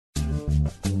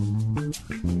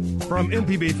From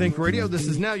MPB Think Radio, this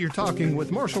is Now You're Talking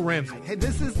with Marshall Ramsey. Hey,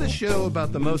 this is the show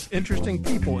about the most interesting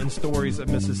people and stories of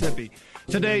Mississippi.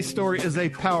 Today's story is a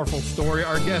powerful story.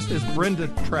 Our guest is Brenda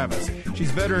Travis.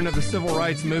 She's a veteran of the civil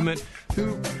rights movement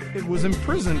who was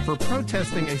imprisoned for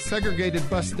protesting a segregated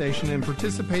bus station and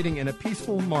participating in a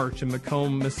peaceful march in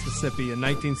Macomb, Mississippi in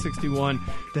 1961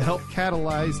 to help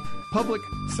catalyze public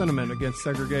sentiment against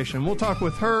segregation. We'll talk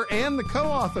with her and the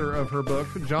co-author of her book,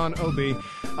 John Obey,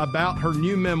 about her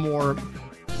new memoir,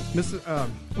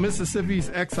 Mississippi's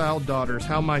Exiled Daughters,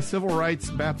 How My Civil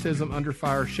Rights Baptism Under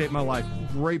Fire Shaped My Life.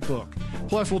 Great book.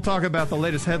 Plus, we'll talk about the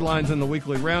latest headlines in the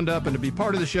weekly roundup. And to be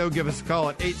part of the show, give us a call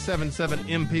at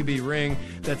 877-MPB-RING.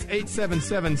 That's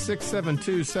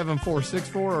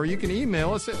 877-672-7464. Or you can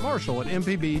email us at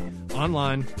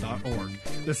marshall@mpbonline.org.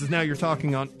 This is Now You're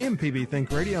Talking on MPB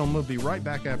Think Radio, and we'll be right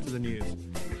back after the news.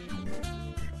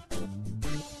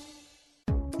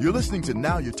 You're listening to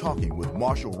Now You're Talking with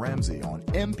Marshall Ramsey on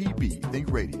MPB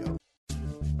Think Radio.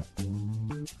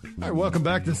 All right, welcome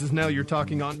back. This is Now You're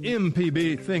Talking on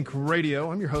MPB Think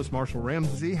Radio. I'm your host, Marshall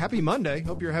Ramsey. Happy Monday.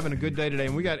 Hope you're having a good day today.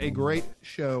 And we got a great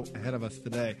show ahead of us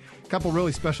today. A couple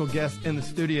really special guests in the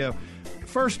studio.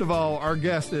 First of all, our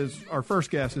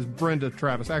first guest is Brenda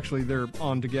Travis. Actually, they're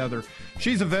on together.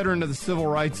 She's a veteran of the civil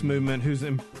rights movement whose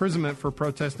imprisonment for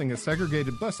protesting a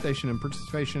segregated bus station and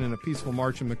participation in a peaceful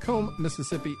march in Macomb,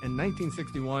 Mississippi in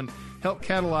 1961 helped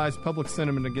catalyze public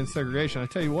sentiment against segregation. I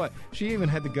tell you what, she even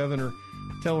had the governor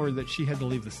tell her that she had to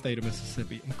leave the state of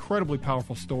Mississippi. Incredibly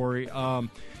powerful story.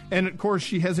 And, of course,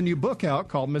 she has a new book out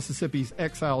called Mississippi's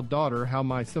Exiled Daughter, How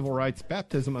My Civil Rights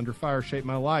Baptism Under Fire Shaped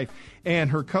My Life. And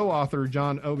her co-author,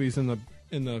 John Obey's in the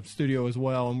studio as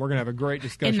well, and we're going to have a great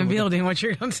discussion. In the building, what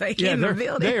you're going to say, yeah, in the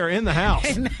building. They are in the house.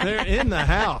 They're in the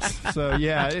house. So,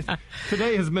 yeah,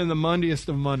 today has been the Mondiest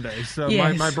of Mondays. So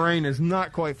yes. my brain is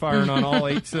not quite firing on all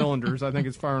 8 cylinders. I think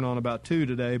it's firing on about 2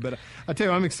 today. But I tell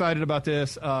you, I'm excited about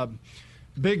this.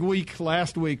 Big week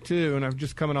last week, too, and I've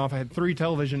just coming off. I had 3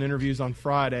 television interviews on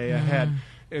Friday. I had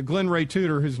Glenn Ray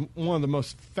Tudor, who's one of the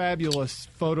most fabulous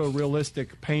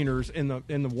photorealistic painters in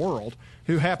the world,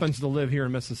 who happens to live here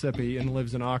in Mississippi and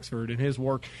lives in Oxford, and his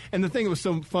work. And the thing that was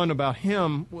so fun about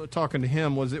him, talking to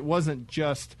him, was it wasn't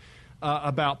just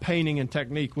about painting and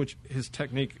technique, which his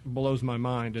technique blows my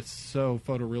mind. It's so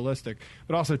photorealistic.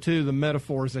 But also, too, the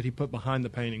metaphors that he put behind the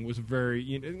painting was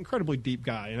very incredibly deep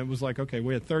guy. And it was like, okay,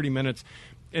 we had 30 minutes.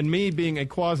 And me being a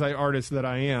quasi-artist that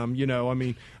I am,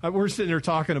 we're sitting there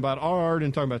talking about art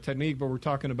and talking about technique, but we're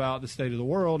talking about the state of the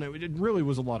world. And it really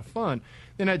was a lot of fun.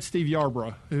 Then I had Steve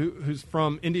Yarbrough, who's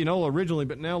from Indianola originally,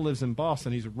 but now lives in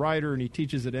Boston. He's a writer, and he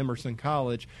teaches at Emerson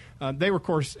College. They were, of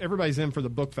course, everybody's in for the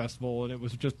book festival, and it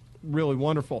was just really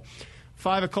wonderful.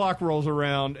 5 o'clock rolls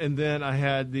around, and then I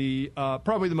had the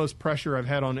probably the most pressure I've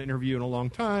had on an interview in a long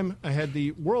time. I had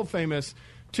the world-famous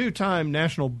 2-time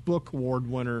National Book Award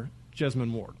winner,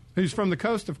 Jesmyn Ward, who's from the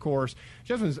coast, of course.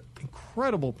 Jesmyn's an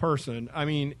incredible person. I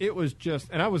mean, it was just,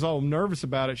 and I was all nervous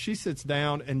about it. She sits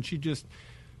down, and she just,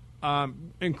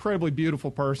 incredibly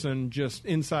beautiful person, just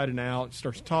inside and out,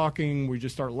 starts talking. We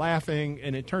just start laughing,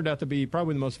 and it turned out to be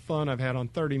probably the most fun I've had on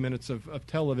 30 minutes of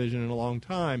television in a long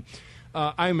time.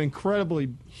 I'm an incredibly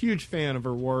huge fan of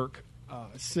her work.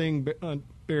 Sing,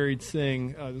 Buried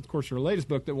Sing, of course, her latest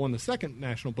book that won the 2nd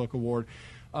National Book Award,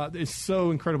 is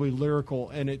so incredibly lyrical.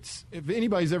 And it's, if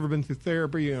anybody's ever been through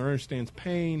therapy or understands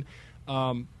pain,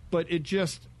 but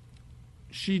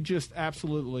she just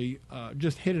absolutely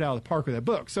just hit it out of the park with that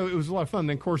book. So it was a lot of fun.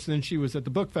 Then, of course, she was at the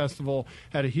book festival,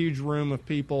 had a huge room of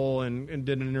people, and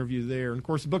did an interview there. And, of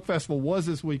course, the book festival was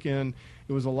this weekend.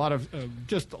 It was a lot of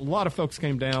folks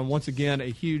came down. Once again, a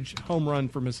huge home run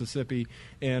for Mississippi,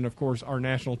 and of course our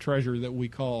national treasure that we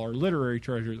call our literary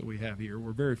treasure that we have here.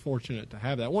 We're very fortunate to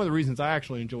have that. One of the reasons I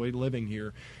actually enjoy living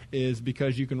here is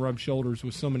because you can rub shoulders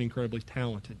with so many incredibly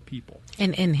talented people,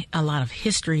 and a lot of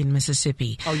history in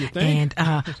Mississippi. Oh, you think?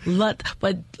 And but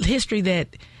history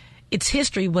it's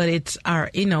history, but it's our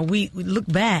we look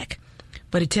back.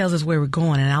 But it tells us where we're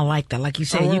going, and I like that. Like you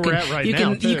said, you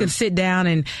can sit down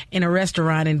in a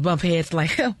restaurant and bump heads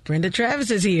like, oh, Brenda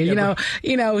Travis is here.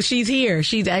 Yeah, she's here.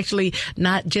 She's actually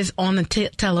not just on the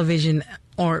television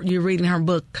or you're reading her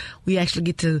book. We actually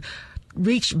get to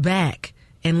reach back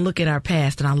and look at our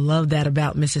past, and I love that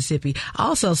about Mississippi.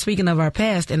 Also, speaking of our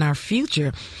past and our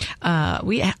future, I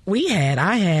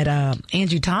had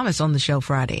Angie Thomas on the show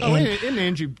Friday. Oh, isn't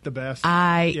Angie the best?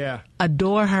 I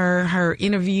adore her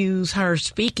interviews, her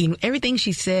speaking. Everything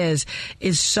she says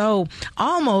is so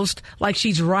almost like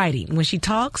she's writing. When she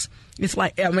talks, it's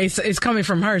like, I mean, it's coming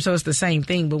from her, so it's the same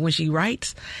thing. But when she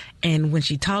writes and when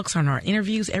she talks on our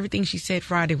interviews, everything she said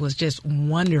Friday was just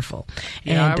wonderful.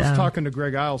 Yeah, and I was talking to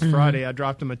Greg Iles Friday. I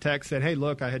dropped him a text, said, hey,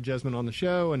 look, I had Jesmyn on the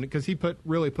show, and because he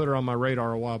really put her on my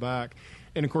radar a while back.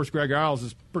 And, of course, Greg Iles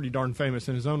is pretty darn famous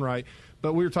in his own right.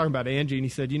 But we were talking about Angie, and he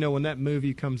said, when that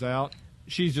movie comes out,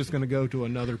 she's just going to go to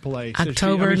another place.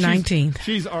 October 19th.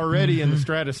 She's already in the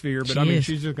stratosphere, but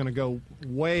she's just going to go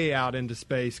way out into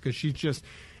space because she's just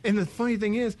 – and the funny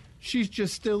thing is, she's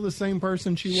just still the same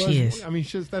person she was. She is. I mean,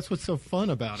 that's what's so fun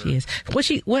about her. She is.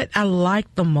 What I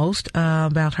liked the most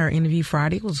about her interview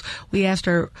Friday was we asked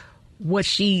her what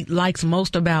she likes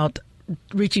most about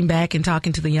reaching back and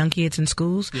talking to the young kids in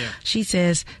schools. Yeah. She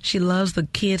says she loves the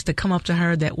kids to come up to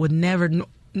her that would never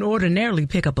ordinarily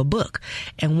pick up a book.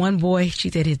 And one boy, she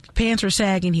said his pants were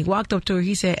sagging. He walked up to her.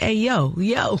 He said, hey, yo.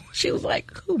 She was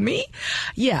like, who, me?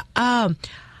 Yeah. I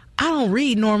don't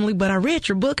read normally, but I read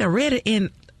your book. I read it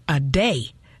in a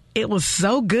day. It was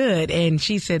so good. And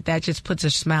she said that just puts a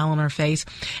smile on her face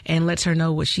and lets her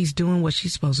know what she's doing, what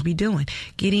she's supposed to be doing.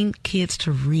 Getting kids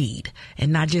to read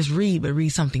and not just read, but read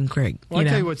something great. Well, I'll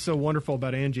tell you what's so wonderful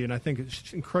about Angie, and I think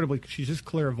it's incredibly, she's just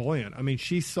clairvoyant. I mean,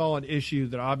 she saw an issue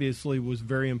that obviously was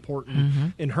very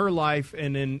important in her life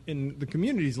and in the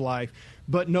community's life,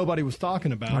 but nobody was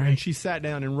talking about. Right. And she sat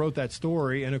down and wrote that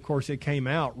story, and of course it came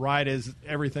out right as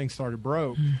everything started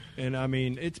broke. And I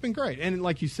mean, it's been great. And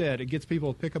like you said, it gets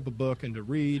people to pick up a book and to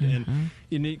read.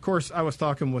 And of course, I was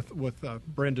talking with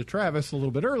Brenda Travis a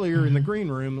little bit earlier in the green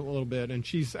room a little bit, and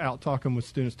she's out talking with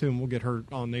students too, and we'll get her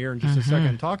on the air in just a second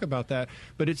and talk about that.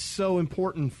 But it's so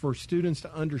important for students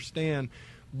to understand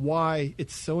why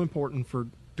it's so important to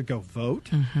go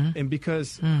vote, and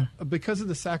because of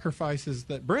the sacrifices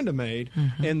that Brenda made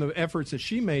and the efforts that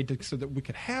she made so that we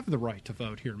could have the right to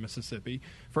vote here in Mississippi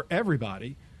for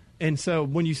everybody. And so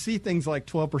when you see things like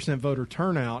 12% voter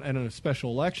turnout and in a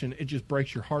special election, it just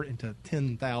breaks your heart into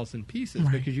 10,000 pieces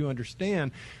because you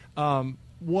understand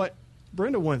what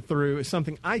Brenda went through is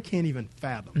something I can't even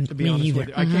fathom, to be honest with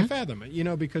you. I can't fathom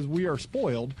it, because we are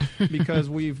spoiled because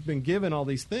we've been given all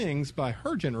these things by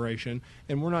her generation,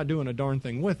 and we're not doing a darn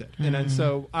thing with it. And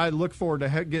so I look forward to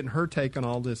getting her take on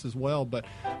all this as well. But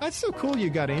that's so cool you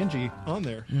got Angie on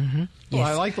there. Well,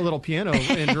 I like the little piano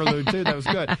interlude, too. That was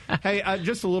good. Hey,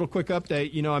 just a little quick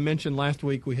update. I mentioned last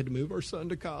week we had to move our son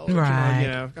to college.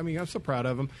 Right. I mean, I'm so proud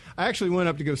of him. I actually went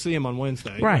up to go see him on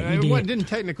Wednesday. Right, I didn't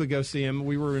technically go see him.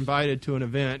 We were invited to an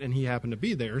event, and he happened to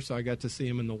be there, so I got to see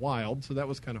him in the wild, so that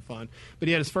was kind of fun. But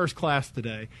he had his first class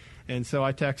today, and so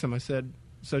I texted him. I said,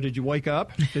 so did you wake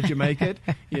up? Did you make it?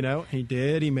 He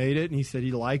did. He made it, and he said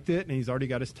he liked it, and he's already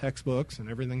got his textbooks,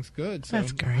 and everything's good. So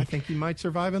that's great. I think he might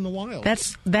survive in the wild.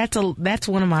 That's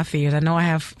one of my fears. I know I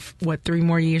have, 3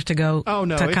 more years to go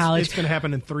to college. It's going to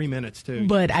happen in 3 minutes, too.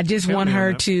 But I just want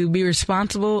her to be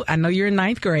responsible. I know you're in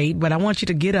 9th grade, but I want you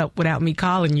to get up without me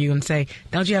calling you and say,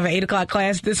 don't you have an 8 o'clock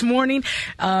class this morning?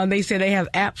 They say they have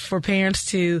apps for parents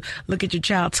to look at your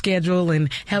child's schedule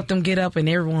and help them get up, and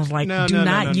everyone's like, do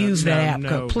not use that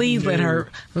app. Please let her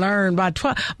learn by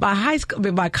high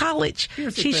school, by college.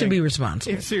 She should be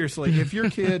responsible. Seriously, if your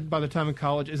kid by the time of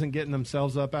college isn't getting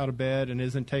themselves up out of bed and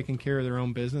isn't taking care of their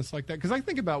own business like that, because I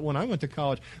think about when I went to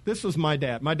college, this was my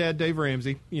dad, Dave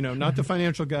Ramsey, not the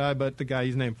financial guy, but the guy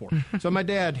he's named for. So my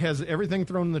dad has everything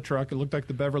thrown in the truck. It looked like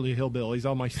the Beverly Hillbillies,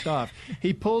 all my stuff.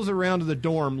 He pulls around to the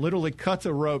dorm, literally cuts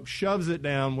a rope, shoves it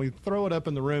down. We throw it up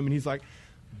in the room, and he's like,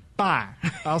 bye.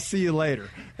 I'll see you later.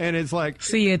 And it's like,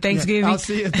 see you at Thanksgiving. I'll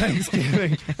see you at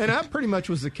Thanksgiving. And that pretty much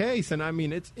was the case. And I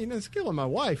mean, it's killing my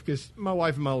wife because my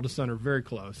wife and my oldest son are very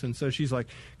close. And so she's like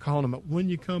calling him up, when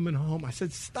you coming home? I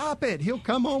said, stop it. He'll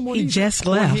come home when he just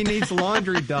left. When he needs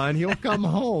laundry done. He'll come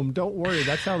home. Don't worry.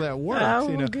 That's how that works.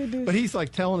 Oh, goodness. But he's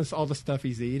like telling us all the stuff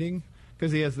he's eating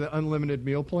because he has the unlimited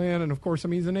meal plan. And of course, I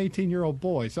mean, he's an 18-year-old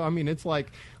boy. So I mean, it's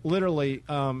like literally,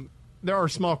 there are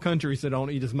small countries that don't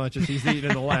eat as much as he's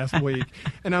eaten in the last week.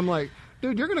 And I'm like,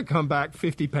 dude, you're going to come back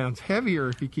 50 pounds heavier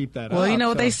if you keep that up. Well, you know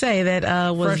what they say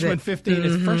that was freshman 15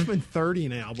 is freshman 30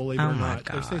 now, believe it or not.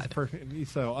 God. They say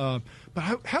so, but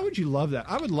how would you love that?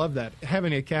 I would love that,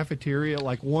 having a cafeteria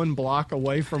like 1 block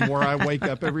away from where I wake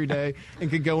up every day and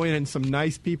could go in and some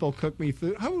nice people cook me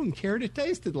food. I wouldn't care what it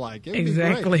tasted like. It would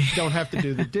exactly. be great. Don't have to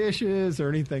do the dishes or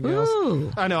anything else.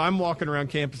 Ooh. I know, I'm walking around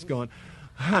campus going,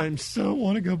 I so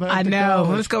want to go back I to know. college.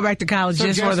 Let's go back to college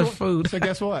just for the food. So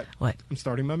guess what? What? I'm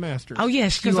starting my master's. Oh,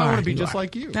 yes, you are. Because I want to be just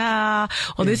like you.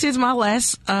 This is my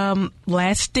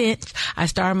last stint. I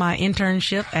started my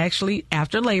internship actually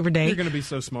after Labor Day. You're going to be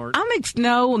so smart.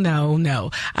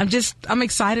 No. I'm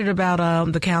excited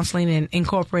about the counseling and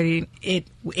incorporating it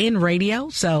in radio.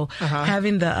 So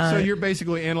having the. So you're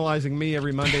basically analyzing me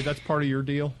every Monday. That's part of your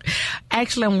deal.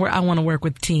 Actually, I want to work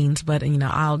with teens, but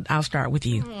I'll start with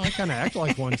you. Well, I kind of act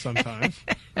like one sometimes.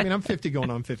 I mean, I'm 50 going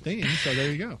on 15, so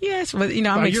there you go. Yes, but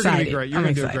I'm excited. You're going to be great. You're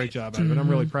going to do a great job out of it. I'm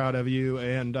really proud of you.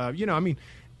 And,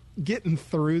 getting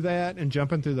through that and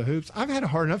jumping through the hoops, I've had a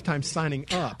hard enough time signing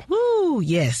up. Woo,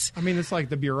 yes. I mean, it's like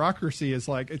the bureaucracy is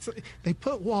like, they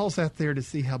put walls out there to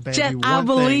see how bad you want I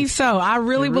believe things. so. I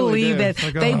really believe that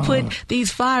like, they put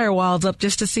these firewalls up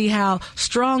just to see how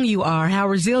strong you are, how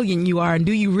resilient you are, and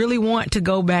do you really want to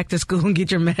go back to school and get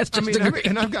your master's degree?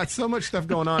 And I've got so much stuff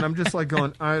going on. I'm just like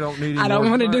going, I don't need any I don't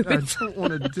want to do this. I don't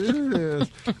want to do this.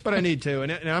 But I need to.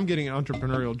 And I'm getting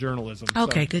entrepreneurial journalism.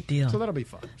 Okay, good deal. So that'll be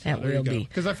fun. That will be.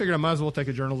 Because I figured I might as well take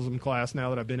a journalism class now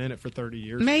that I've been in it for 30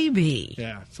 years. Maybe.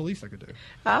 Yeah, it's the least I could do.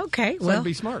 Okay, So well.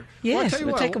 be smart. Yes,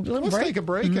 well, take a little let's break. take a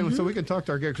break and so we can talk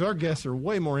to our guests. Because our guests are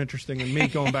way more interesting than me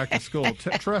going back to school.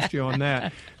 Trust you on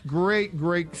that.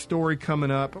 Great story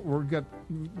coming up. We've got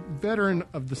veteran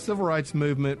of the Civil Rights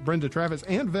Movement, Brenda Travis,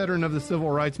 and veteran of the Civil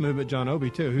Rights Movement, John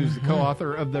Obie, too, who's the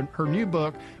co-author of her new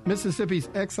book, Mississippi's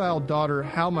Exiled Daughter,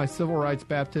 How My Civil Rights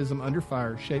Baptism Under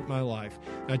Fire Shaped My Life.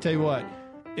 And I tell you what,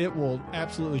 it will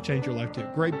absolutely change your life, too.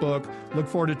 Great book. Look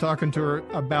forward to talking to her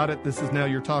about it. This is Now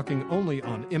You're Talking, only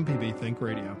on MPB Think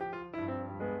Radio.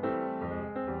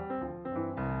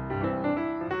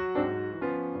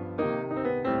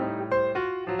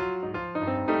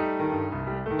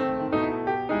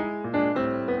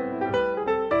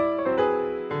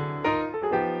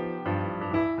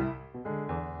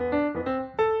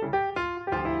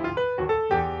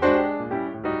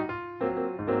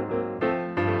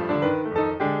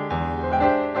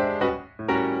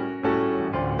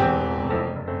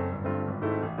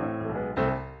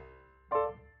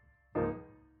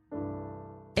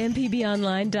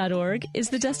 MPBOnline.org is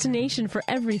the destination for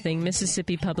everything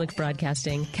Mississippi Public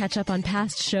Broadcasting. Catch up on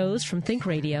past shows from Think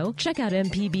Radio, check out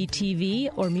MPB TV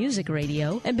or Music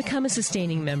Radio, and become a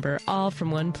sustaining member, all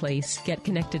from one place. Get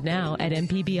connected now at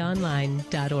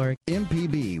MPBOnline.org.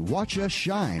 MPB Watch Us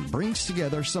Shine brings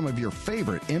together some of your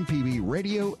favorite MPB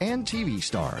radio and TV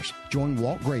stars. Join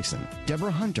Walt Grayson,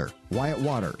 Deborah Hunter, Wyatt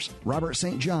Waters, Robert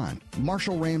St. John,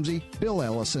 Marshall Ramsey, Bill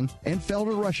Ellison, and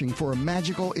Felder Rushing for a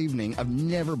magical evening of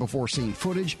never-before-seen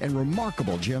footage and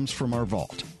remarkable gems from our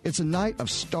vault. It's a night of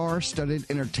star-studded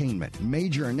entertainment,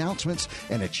 major announcements,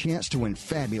 and a chance to win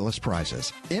fabulous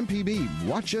prizes. MPB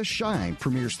Watch Us Shine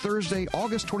premieres Thursday,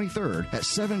 August 23rd at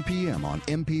 7 p.m. on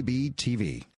MPB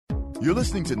TV. You're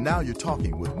listening to Now You're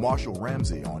Talking with Marshall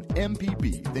Ramsey on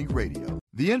MPB Think Radio.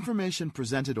 The information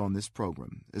presented on this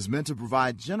program is meant to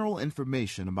provide general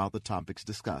information about the topics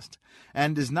discussed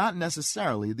and is not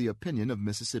necessarily the opinion of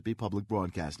Mississippi Public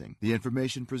Broadcasting. The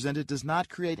information presented does not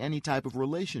create any type of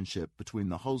relationship between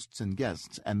the hosts and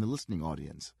guests and the listening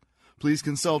audience. Please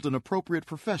consult an appropriate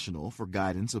professional for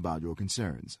guidance about your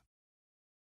concerns.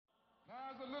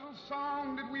 There's a little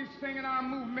song that we sing in our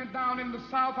movement down in the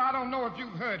South. I don't know if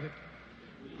you've heard it,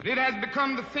 but it has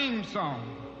become the theme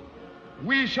song.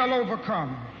 We shall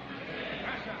overcome.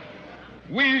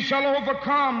 We shall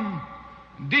overcome.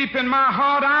 Deep in my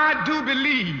heart, I do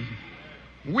believe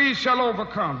we shall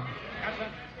overcome.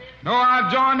 Though I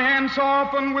join hands so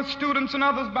often with students and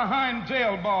others behind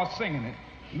jail bars singing it,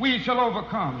 we shall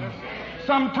overcome.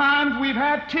 Sometimes we've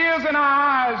had tears in our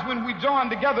eyes when we joined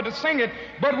together to sing it,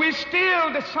 but we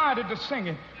still decided to sing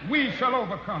it. We shall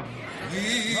overcome.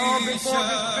 Before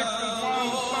this victory song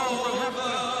will have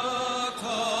to...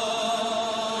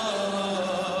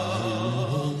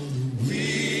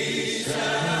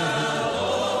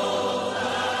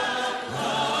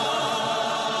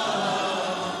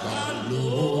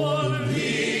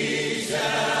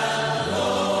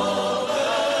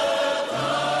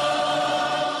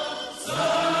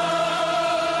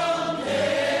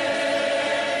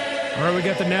 All right, we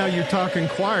got the Now You're Talking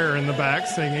choir in the back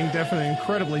singing. Definitely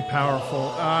incredibly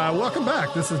powerful. Welcome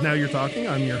back. This is Now You're Talking.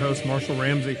 I'm your host, Marshall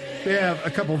Ramsey. We have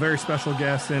a couple very special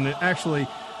guests, and actually,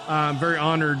 I'm very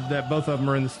honored that both of them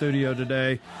are in the studio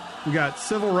today. We got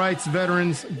civil rights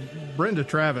veterans Brenda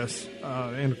Travis,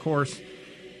 and of course,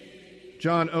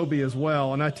 John Obie as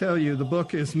well. And I tell you, the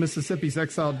book is Mississippi's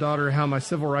Exiled Daughter, How My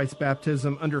Civil Rights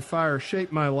Baptism Under Fire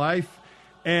Shaped My Life.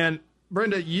 And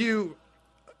Brenda,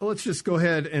 let's just go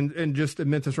ahead and just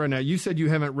admit this right now. You said you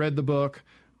haven't read the book,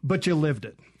 but you lived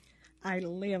it. I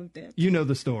lived it. You know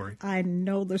the story. I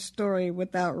know the story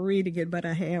without reading it, but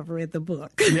I have read the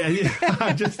book. Yeah,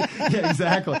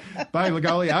 exactly. By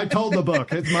golly, I told the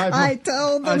book. It's my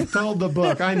book. I told the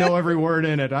book. I know every word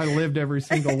in it. I lived every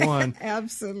single one.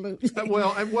 Absolutely.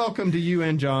 Well, welcome to you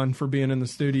and John for being in the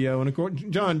studio. And of course,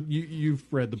 John, you've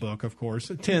read the book, of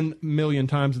course, 10 million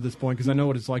times at this point, because I know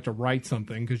what it's like to write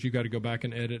something, because you got to go back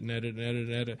and edit and edit and edit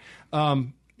and edit.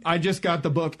 I just got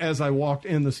the book as I walked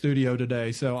in the studio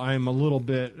today, so I'm a little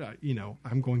bit,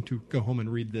 I'm going to go home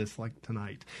and read this like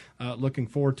tonight. Looking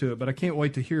forward to it, but I can't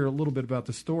wait to hear a little bit about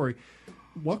the story.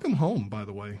 Welcome home, by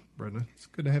the way, Brenda. It's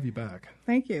good to have you back.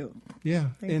 Thank you. Yeah,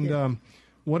 Thank you.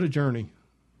 What a journey.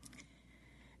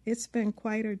 It's been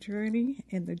quite a journey,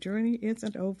 and the journey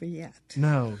isn't over yet.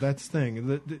 No, that's the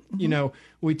thing.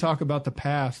 We talk about the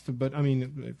past, but,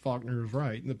 Faulkner is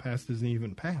right. The past isn't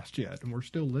even past yet, and we're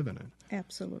still living it.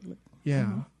 Absolutely. Yeah.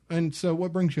 Mm-hmm. And so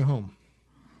what brings you home?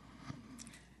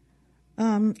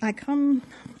 I come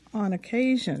on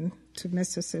occasion to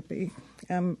Mississippi.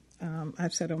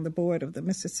 I've sat on the board of the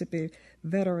Mississippi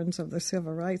Veterans of the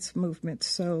Civil Rights Movement,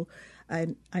 so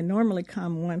I normally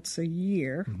come once a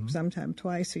year, sometimes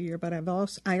twice a year, but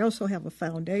I also have a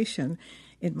foundation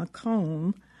in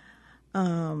Macomb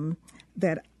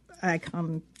that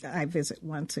I visit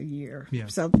once a year. Yeah.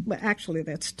 So actually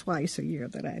that's twice a year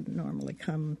that I normally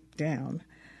come down.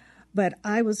 But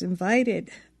I was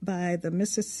invited by the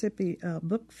Mississippi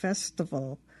Book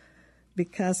Festival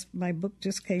because my book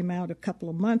just came out a couple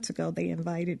of months ago. They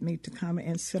invited me to come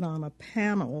and sit on a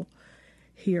panel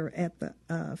here at the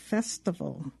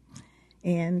festival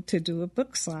and to do a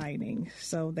book signing.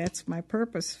 So that's my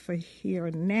purpose for here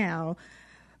and now,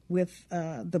 with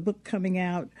the book coming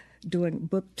out, doing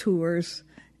book tours,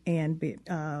 and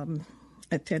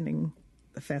attending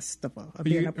the festival. Are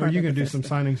you going to do some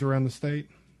signings around the state?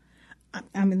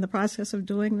 I'm in the process of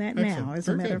doing that now. As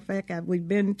a matter of fact, we've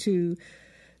been to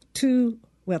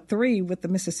three with the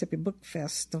Mississippi Book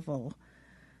Festival.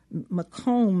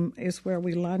 Macomb is where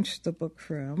we launched the book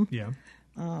from,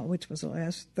 which was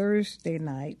last Thursday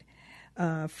night.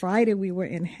 Friday we were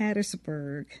in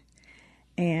Hattiesburg,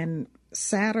 and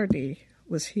Saturday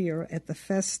was here at the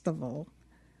festival.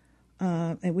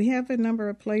 And we have a number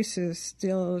of places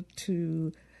still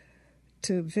to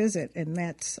visit, and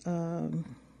that's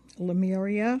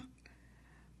Lemuria,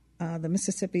 the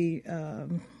Mississippi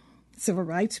Civil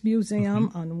Rights Museum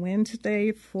on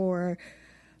Wednesday for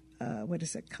what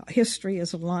is it called? History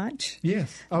is Lunch.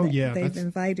 Yes. Oh, yeah. They've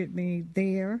invited me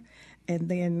there. And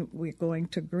then we're going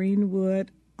to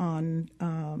Greenwood on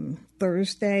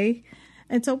Thursday.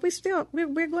 And so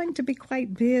we're going to be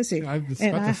quite busy. I was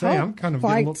about to say, I'm kind of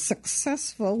quite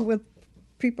successful with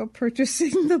people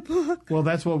purchasing the book. Well,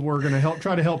 that's what we're going to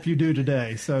try to help you do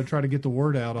today. So try to get the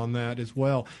word out on that as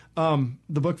well. The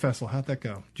book festival, how'd that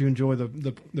go? Did you enjoy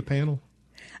the panel?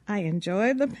 I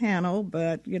enjoyed the panel,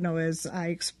 but, as I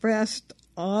expressed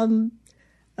on,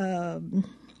 what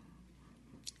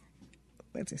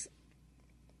is it?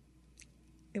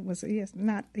 It was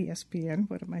not ESPN.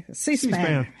 What am I saying?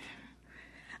 C-SPAN.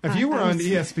 If you were on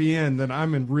ESPN, then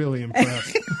I'm really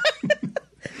impressed.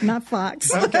 Not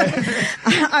Fox. Okay.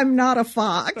 I'm not a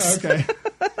Fox. Okay.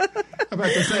 I'm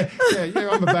about to say,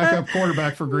 I'm a backup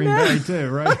quarterback for Green Bay too,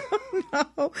 right?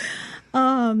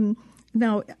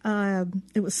 No,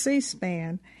 it was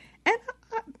C-SPAN, and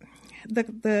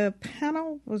the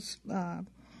panel was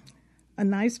a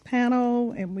nice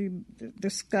panel, and we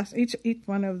discussed each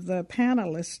one of the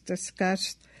panelists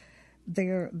discussed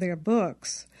their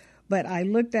books. But I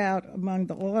looked out among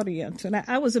the audience, and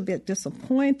I was a bit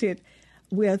disappointed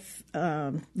with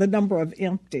the number of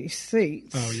empty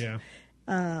seats. Oh yeah,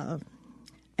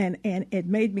 and it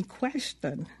made me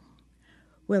question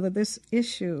whether this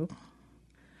issue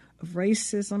of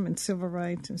racism and civil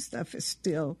rights and stuff is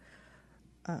still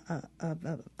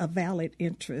a valid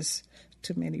interest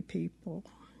to many people.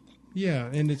 Yeah,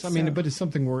 and it's but it's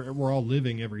something we're all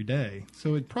living every day,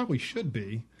 so it probably should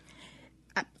be.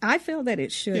 I feel that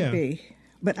it should be,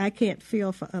 but I can't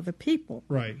feel for other people.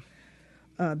 Right.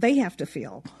 They have to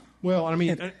feel. Well,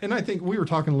 and I think we were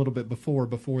talking a little bit before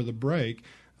the break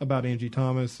about Angie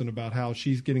Thomas and about how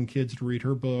she's getting kids to read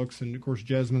her books, and of course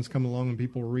Jesmond's come along and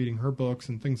people are reading her books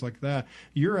and things like that.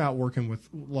 You're out working with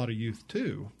a lot of youth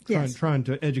too, trying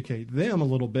to educate them a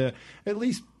little bit. At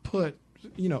least put,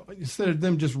 instead of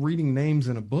them just reading names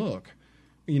in a book,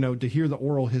 to hear the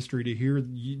oral history,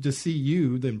 to see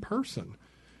you in person.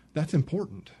 That's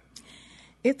important.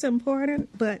 It's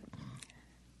important, but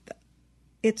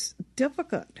it's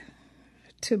difficult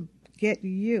to get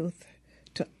youth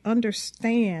to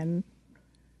understand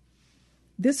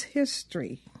this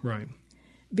history. Right.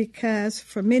 because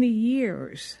for many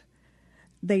years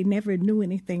they never knew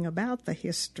anything about the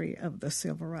history of the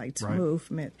civil rights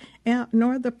movement,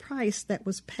 nor the price that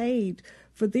was paid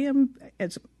for them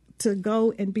to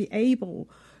go and be able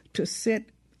to sit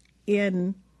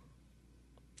in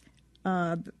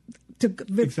in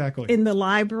the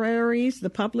libraries, the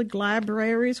public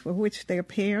libraries, for which their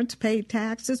parents paid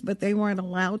taxes, but they weren't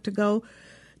allowed to go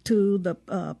to the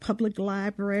public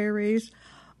libraries.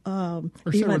 Or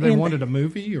so they wanted a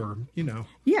movie, or,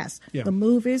 Yes, the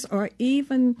movies, or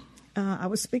even, I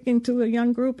was speaking to a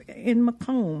young group in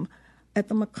Macomb, at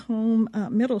the Macomb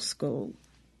Middle School,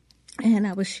 and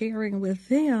I was sharing with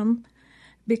them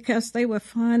because they were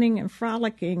fawning and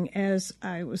frolicking as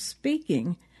I was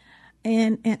speaking,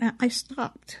 and I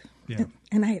stopped,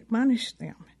 and I admonished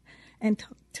them and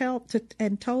told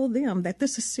them that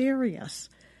this is serious.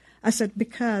 I said,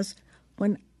 because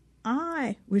when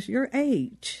I was your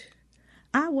age,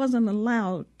 I wasn't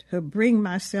allowed to bring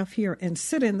myself here and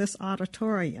sit in this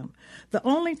auditorium. The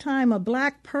only time a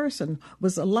black person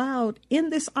was allowed in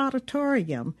this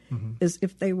auditorium is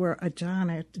if they were a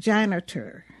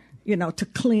janitor, to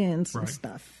cleanse and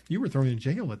stuff. You were thrown in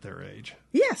jail at their age.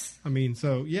 Yes. Things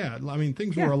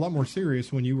were a lot more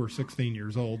serious when you were 16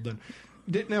 years old.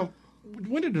 Now,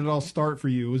 when did it all start for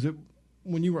you? Was it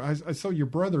when you were, I saw your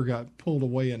brother got pulled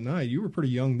away at night. You were pretty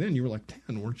young then. You were like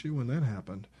 10, weren't you, when that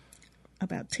happened?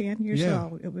 About 10 years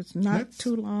old. It was not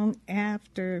too long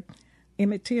after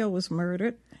Emmett Till was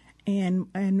murdered, and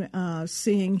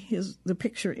seeing the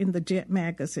picture in the Jet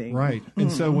magazine. Right.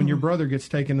 And so when your brother gets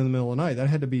taken in the middle of the night, that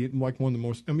had to be like one of the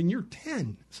most, you're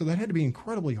 10, so that had to be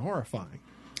incredibly horrifying.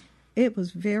 It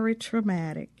was very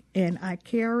traumatic, and I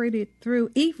carried it through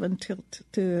even till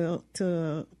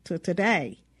to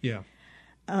today. Yeah.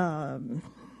 The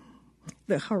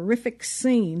horrific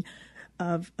scene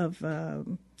of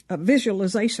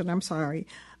visualization,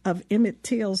 of Emmett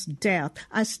Till's death.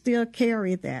 I still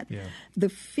carry that. Yeah. The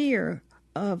fear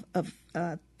of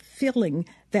feeling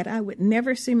that I would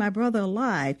never see my brother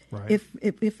alive. Right.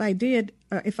 If I did,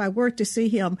 if I were to see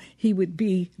him, he would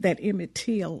be that Emmett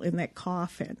Till in that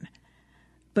coffin.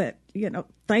 But,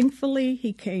 thankfully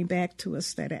he came back to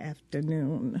us that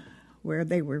afternoon where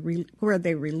they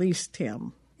released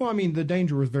him. Well, the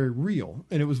danger was very real,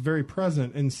 and it was very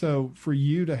present. And so for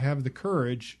you to have the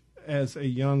courage as a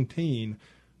young teen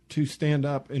to stand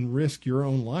up and risk your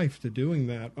own life to doing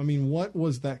that, what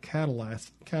was that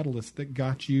catalyst that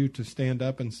got you to stand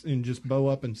up and just bow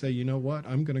up and say, you know what,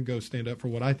 I'm going to go stand up for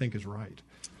what I think is right?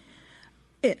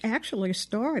 It actually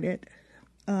started,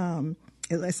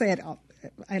 as I said,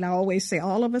 and I always say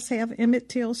all of us have Emmett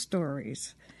Till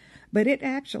stories, but it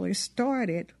actually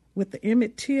started with the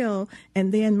Emmett Till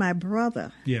and then my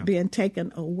brother being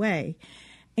taken away.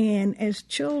 And as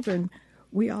children,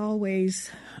 we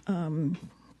always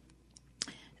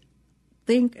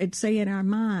think and say in our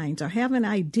minds or have an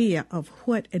idea of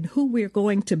what and who we're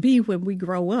going to be when we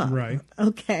grow up. Right.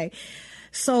 Okay.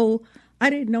 So I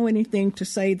didn't know anything to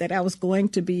say that I was going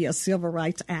to be a civil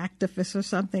rights activist or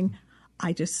something.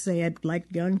 I just said, like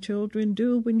young children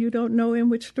do when you don't know in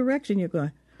which direction you're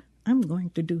going, I'm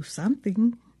going to do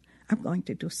something. I'm going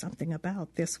to do something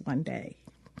about this one day.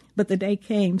 But the day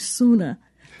came sooner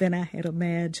than I had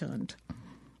imagined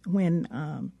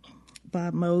when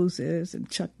Bob Moses and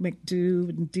Chuck McDew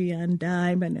and Dion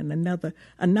Diamond and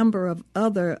a number of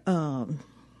other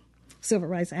civil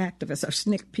rights activists, or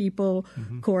SNCC people,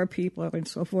 CORE people, and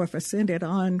so forth, ascended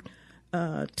on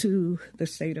to the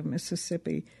state of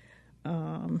Mississippi,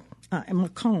 in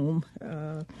Macomb,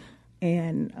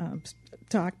 and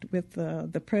talked with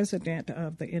the president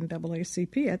of the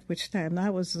NAACP, at which time I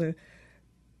was the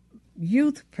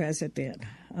youth president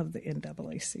of the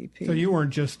NAACP. So you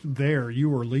weren't just there, you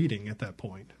were leading at that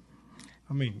point.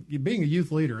 Being a youth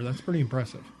leader, that's pretty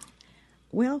impressive.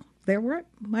 Well, there weren't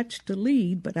much to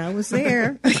lead, but I was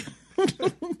there.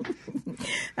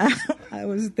 I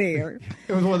was there.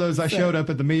 It was one of those, I showed up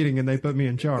at the meeting and they put me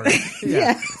in charge.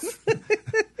 Yeah. Yes.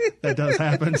 That does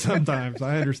happen sometimes.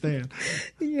 I understand.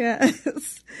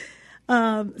 Yes.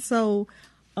 So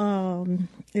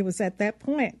it was at that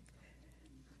point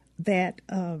that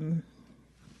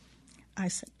I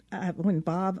said, when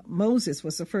Bob Moses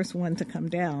was the first one to come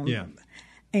down. Yeah.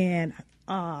 And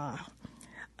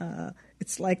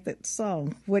it's like that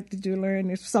song, what did you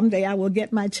learn? If someday I will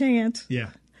get my chance.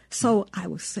 Yeah. So I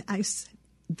said,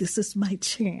 this is my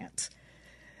chance.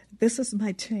 This is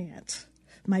my chance.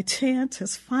 My chance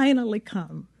has finally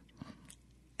come.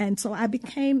 And so I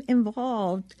became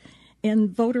involved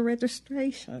in voter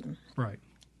registration. Right.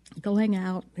 Going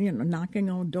out,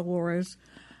 knocking on doors,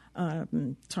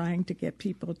 trying to get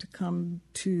people to come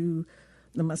to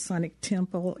the Masonic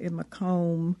Temple in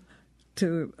Macomb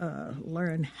to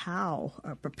learn how,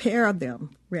 prepare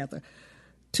them, rather,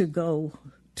 to go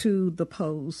to the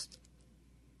polls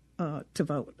to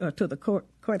vote, to the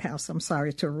courthouse,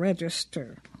 to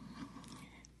register.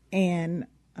 And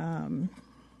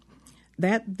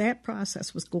that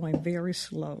process was going very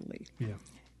slowly. Yeah.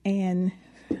 And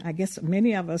I guess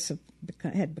many of us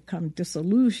had become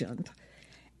disillusioned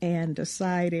and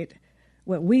decided,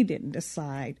 well, we didn't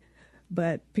decide,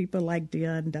 but people like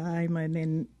Dion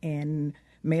Diamond and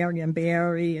Marion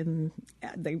Barry, and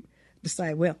they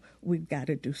decided, well, we've got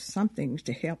to do something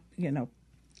to help,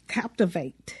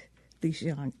 captivate these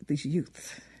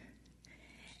youth.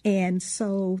 And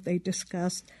so they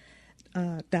discussed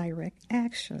direct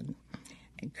action.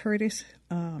 And Curtis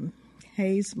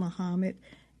Hayes Muhammad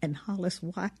and Hollis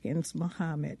Watkins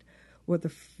Muhammad were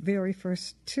the very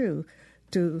first two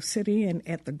to sit in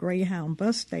at the Greyhound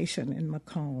bus station in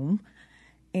Macomb.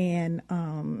 And,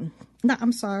 no,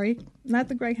 I'm sorry, not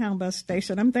the Greyhound bus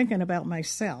station. I'm thinking about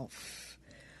myself.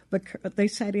 But they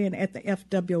sat in at the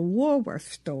F.W.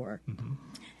 Woolworth store. Mm-hmm.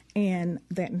 And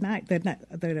that night,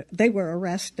 they were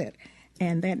arrested.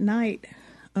 And that night,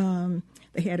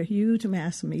 they had a huge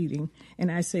mass meeting.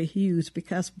 And I say huge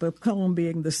because Macomb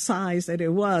being the size that it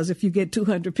was, if you get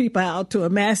 200 people out to a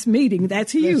mass meeting,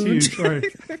 that's huge. That's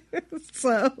huge, right.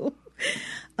 So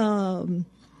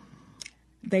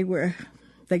they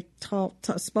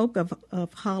spoke of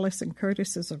Hollis and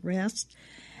Curtis's arrest,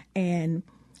 and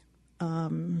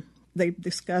they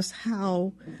discussed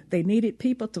how they needed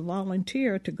people to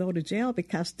volunteer to go to jail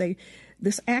because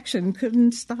this action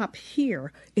couldn't stop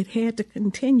here. It had to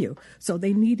continue. So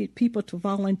they needed people to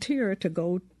volunteer to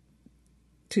go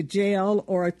to jail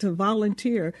or to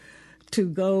volunteer to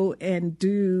go and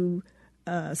do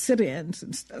sit-ins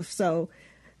and stuff. So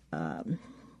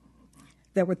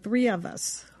there were three of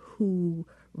us who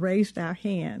raised our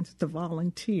hands to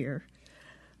volunteer.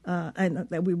 And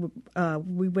that we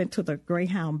went to the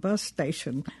Greyhound bus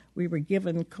station. We were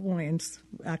given coins.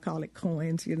 I call it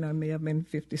coins. It may have been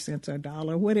 50 cents or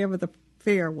 $1, whatever the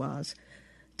fare was,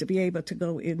 to be able to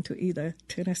go into either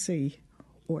Tennessee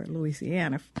or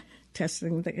Louisiana,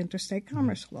 testing the interstate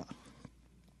commerce law.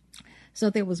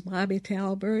 So there was Bobby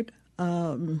Talbert,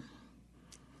 the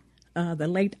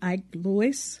late Ike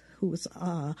Lewis, who was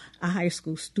a high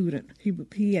school student.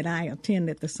 He and I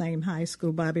attended the same high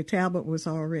school. Bobby Talbot was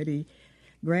already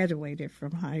graduated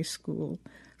from high school,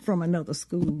 from another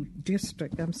school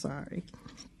district,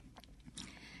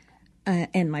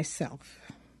 and myself.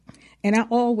 And I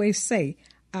always say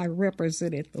I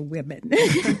represented the women.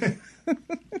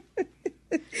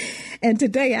 And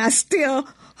today I still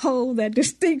hold that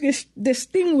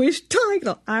distinguished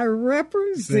title. I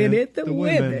represented the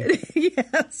women.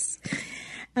 Yes.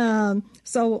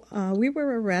 So we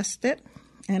were arrested,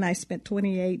 and I spent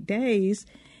 28 days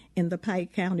in the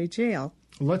Pike County Jail.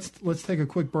 Let's take a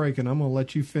quick break, and I'm going to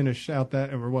let you finish out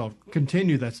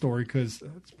continue that story because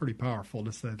it's pretty powerful,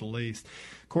 to say the least.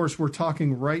 Of course, we're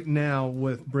talking right now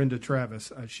with Brenda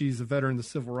Travis. She's a veteran of the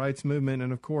Civil Rights Movement,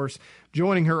 and of course,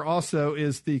 joining her also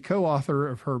is the co-author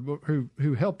of her book,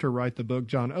 who helped her write the book,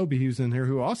 John Obie, who's in here,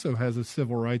 who also has a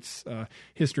civil rights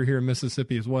history here in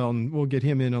Mississippi as well, and we'll get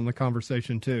him in on the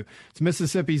conversation too. It's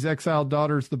Mississippi's Exiled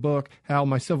Daughters, the book, How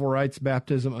My Civil Rights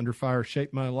Baptism Under Fire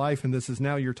Shaped My Life, and this is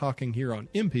Now You're Talking here on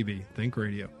MPB Think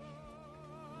Radio.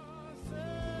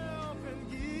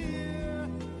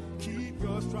 Keep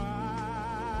your stride.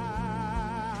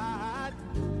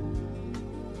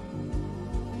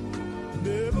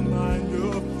 Never mind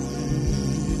your fears.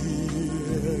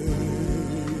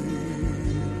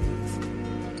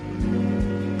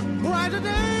 Brighter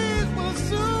days will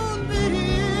soon be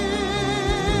here.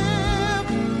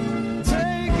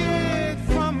 Take it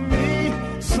from me,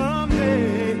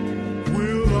 someday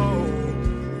we'll all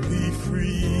be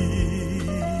free.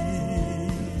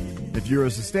 If you're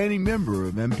a sustaining member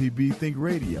of MPB Think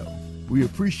Radio, we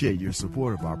appreciate your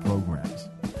support of our programs.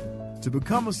 To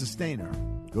become a sustainer,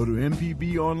 go to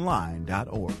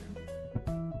mpbonline.org.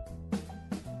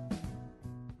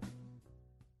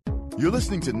 You're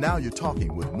listening to Now You're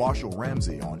Talking with Marshall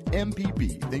Ramsey on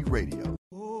MPB Think Radio.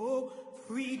 Oh,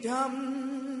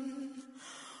 freedom.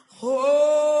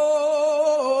 Oh,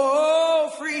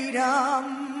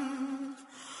 freedom.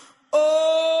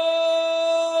 Oh,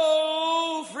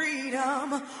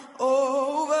 freedom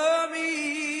over me.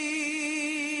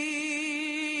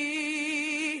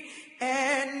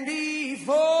 And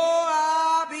before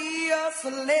I'll be a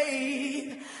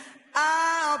slave,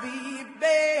 I'll be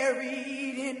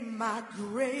buried in my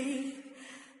grave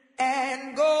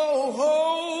and go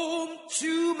home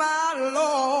to my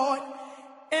Lord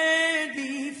and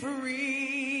be free.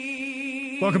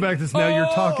 Welcome back to this Now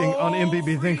You're Talking on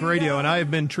MPB Think Radio, and I have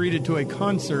been treated to a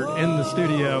concert in the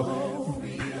studio.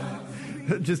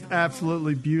 Just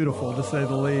absolutely beautiful, to say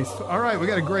the least. All right, we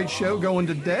got a great show going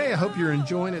today. I hope you're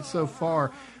enjoying it so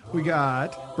far. We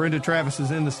got Brenda Travis is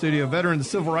in the studio, veteran of the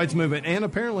civil rights movement, and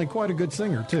apparently quite a good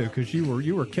singer, too, because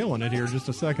you were killing it here just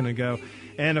a second ago.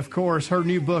 And, of course, her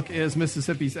new book is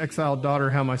Mississippi's Exiled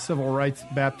Daughter, How My Civil Rights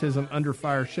Baptism Under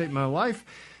Fire Shaped My Life.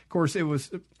 Of course, it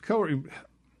was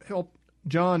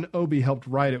John Obie helped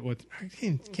write it with, I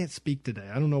can't speak today.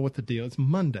 I don't know what the deal is. It's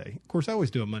Monday. Of course, I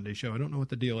always do a Monday show. I don't know what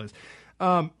the deal is.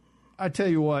 I tell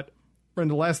you what,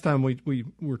 Brenda, last time we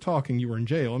were talking, you were in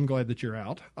jail. I'm glad that you're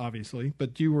out, obviously.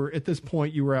 But you were, at this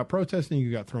point, you were out protesting.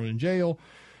 You got thrown in jail.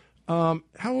 How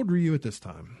old were you at this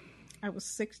time? I was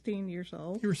 16 years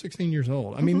old. You were 16 years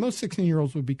old. I mean, most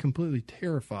 16-year-olds would be completely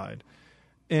terrified.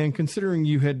 And considering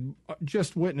you had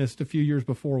just witnessed a few years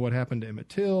before what happened to Emmett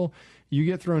Till, you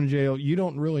get thrown in jail, you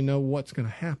don't really know what's going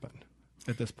to happen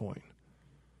at this point.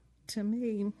 To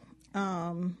me,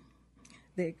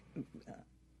 the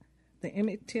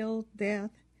Emmett Till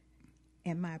death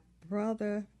and my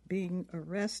brother being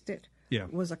arrested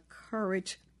was a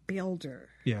courage builder.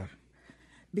 Yeah.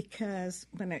 Because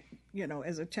when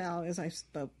as a child, as I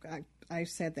spoke, I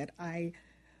said that I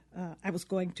was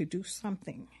going to do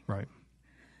something. Right.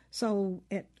 So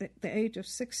at the age of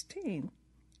 16,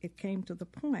 it came to the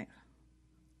point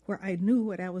where I knew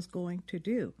what I was going to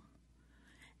do.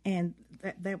 And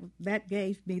that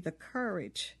gave me the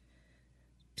courage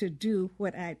to do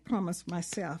what I promised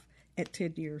myself at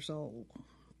 10 years old.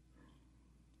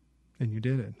 And you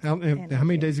did it. How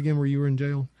many days again were you in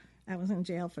jail? I was in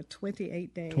jail for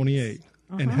 28 days. 28.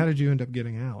 And how did you end up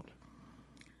getting out?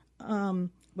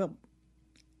 Well,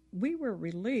 we were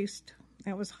released.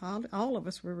 That was all of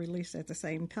us were released at the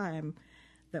same time.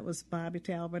 That was Bobby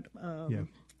Talbot,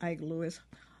 Ike Lewis,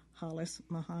 Hollis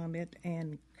Muhammad,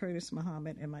 and Curtis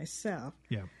Muhammad, and myself.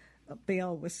 Yeah. A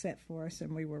bail was set for us,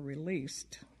 and we were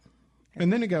released.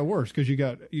 And then it got worse because you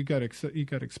got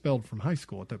expelled from high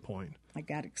school at that point. I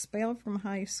got expelled from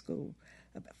high school.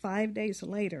 About 5 days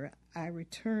later, I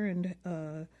returned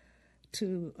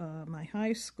to my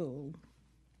high school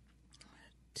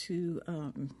to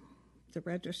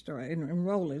register and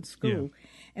enroll in school,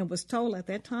 and was told at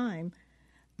that time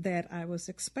that I was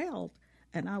expelled,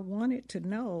 and I wanted to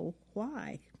know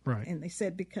why. Right. And they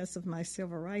said because of my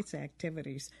civil rights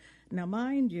activities. Now,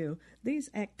 mind you, these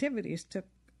activities took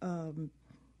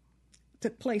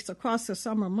place across the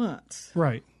summer months.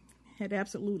 Right. Had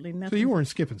absolutely nothing. So you weren't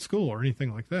skipping school or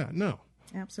anything like that? No.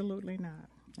 Absolutely not.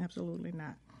 Absolutely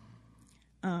not.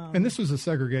 And this was a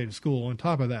segregated school on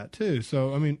top of that too.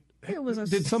 So I mean,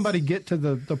 did somebody get to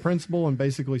the principal and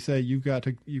basically say you've got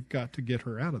to get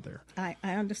her out of there? I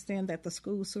understand that the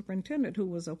school superintendent, who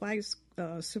was a white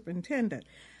superintendent,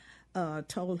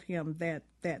 told him that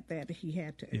he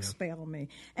had to expel me,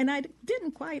 and I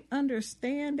didn't quite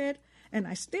understand it, and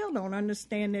I still don't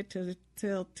understand it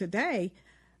till today.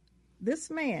 This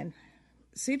man,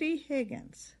 C.D.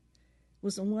 Higgins,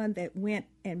 was the one that went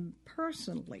and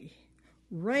personally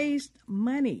raised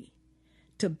money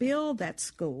to build that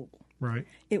school. Right.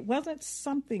 It wasn't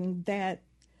something that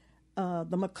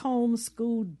the Macomb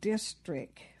School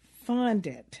District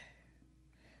funded.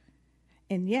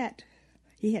 And yet,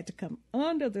 he had to come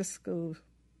under the school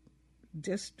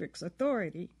district's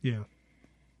authority. Yeah.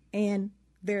 And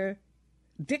their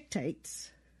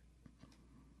dictates,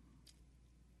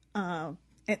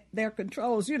 their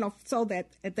controls, so that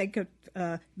they could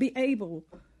be able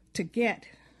to get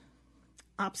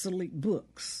obsolete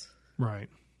books. Right.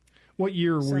 What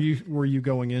year were you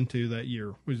going into that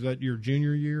year? Was that your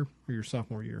junior year or your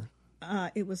sophomore year?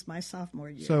 It was my sophomore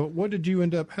year. So what did you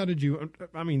end up,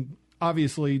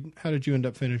 obviously, how did you end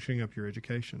up finishing up your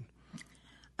education?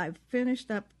 I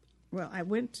finished up, I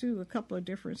went to a couple of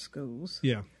different schools.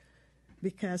 Yeah.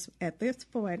 Because at this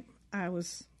point, I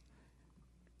was...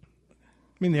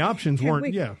 the options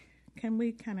weren't, Can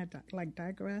we kind of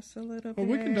digress a little bit? Well,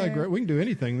 we can digress. We can do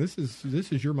anything. This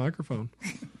is your microphone.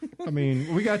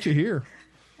 We got you here.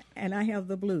 And I have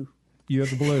the blue. You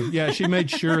have the blue. Yeah, she made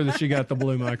sure that she got the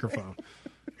blue microphone.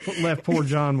 Left poor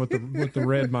John with the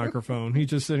red microphone. He's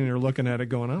just sitting there looking at it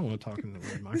going, I don't want to talk in the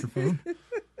red microphone.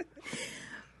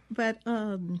 But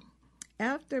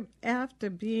after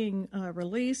being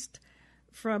released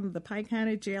from the Pike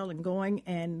County Jail and going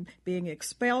and being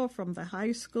expelled from the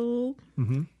high school,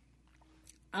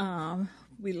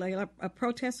 we laid up a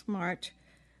protest march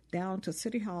down to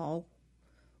City Hall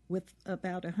with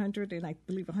about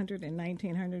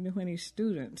 119, 120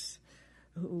 students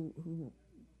who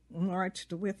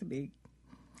marched with me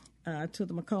to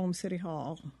the Macomb City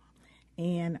Hall.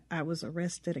 and I was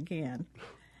arrested again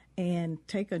and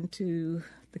taken to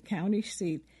the county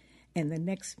seat. And the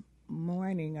next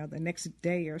morning or the next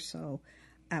day or so,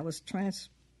 I was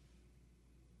transported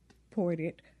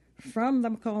from the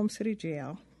Macomb City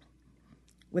Jail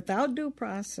without due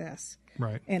process.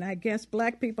 Right. And I guess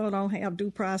black people don't have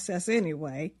due process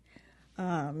anyway,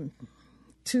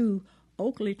 to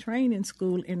Oakley Training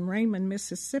School in Raymond,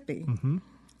 Mississippi. Mm-hmm.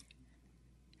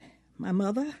 My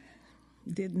mother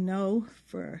didn't know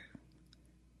for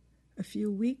a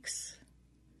few weeks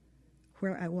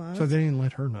where I was. So they didn't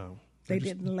let her know? They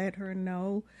didn't let her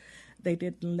know. They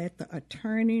didn't let the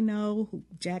attorney know.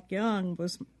 Jack Young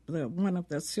was one of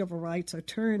the civil rights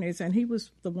attorneys, and he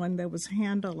was the one that was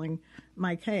handling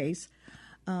my case.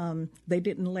 They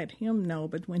didn't let him know,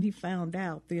 but when he found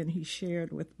out, then he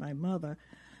shared with my mother.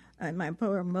 And my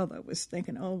poor mother was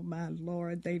thinking, oh, my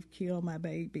Lord, they've killed my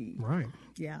baby. Right.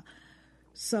 Yeah.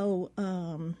 So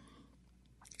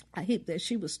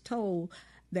she was told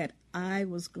that I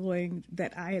was going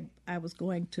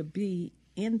to be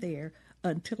in there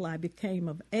until I became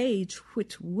of age,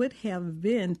 which would have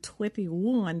been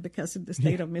 21 because of the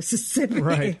state of Mississippi.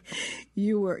 Right.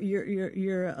 You're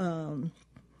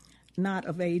not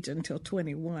of age until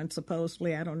 21.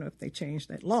 Supposedly, I don't know if they changed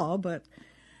that law, but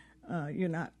you're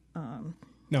not.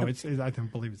 No, I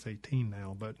believe it's 18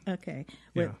 now, but okay.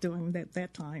 Yeah. But during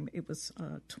that time, it was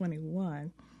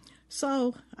 21.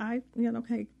 So I,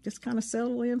 just kind of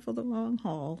settled in for the long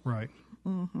haul. Right.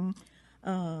 Mm-hmm.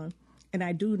 And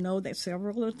I do know that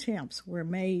several attempts were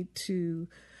made to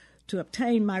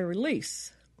obtain my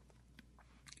release.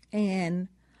 And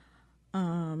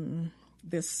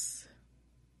this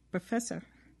professor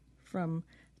from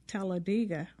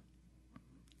Talladega,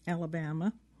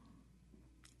 Alabama,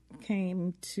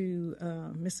 came to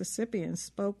Mississippi and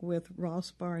spoke with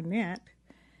Ross Barnett,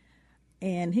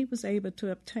 and he was able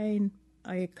to obtain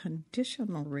a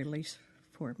conditional release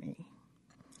for me.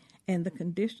 And the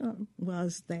condition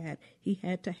was that he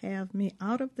had to have me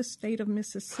out of the state of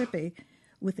Mississippi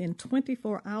within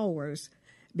 24 hours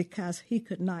because he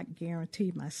could not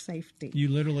guarantee my safety. You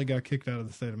literally got kicked out of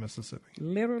the state of Mississippi.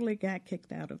 Literally got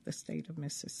kicked out of the state of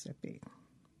Mississippi.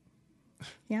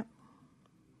 Yep.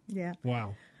 Yeah.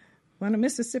 Wow. One of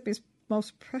Mississippi's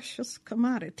most precious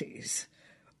commodities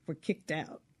were kicked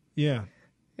out. Yeah.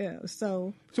 Yeah.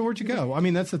 So where'd you go? I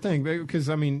mean, that's the thing, because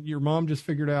your mom just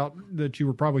figured out that you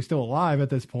were probably still alive at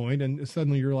this point, and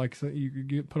suddenly you're like, you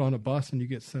get put on a bus and you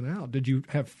get sent out. Did you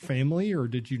have family, or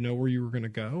did you know where you were going to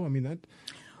go? I mean, that.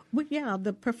 Well, yeah,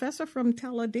 the professor from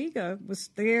Talladega was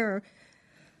there.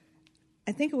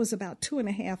 I think it was about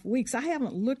 2.5 weeks. I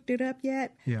haven't looked it up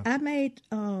yet. Yeah. I made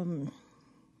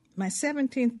my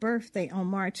 17th birthday on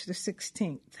March the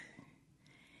 16th.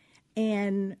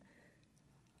 And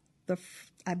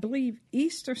I believe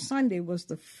Easter Sunday was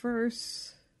the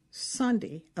first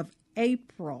Sunday of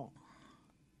April.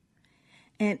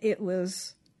 And it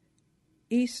was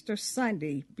Easter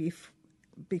Sunday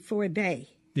before day.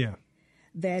 Yeah.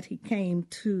 That he came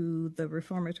to the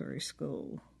reformatory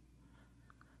school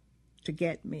to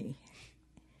get me.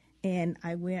 And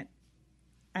I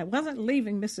wasn't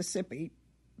leaving Mississippi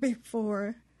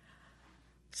before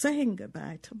saying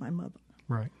goodbye to my mother.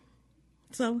 Right.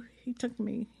 So he took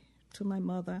me to my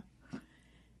mother,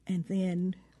 and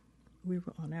then we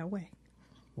were on our way.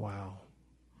 Wow.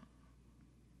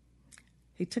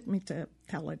 He took me to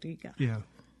Talladega. Yeah.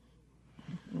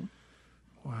 Mm-hmm.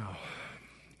 Wow.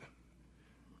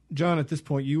 John, at this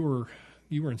point, you were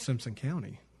in Simpson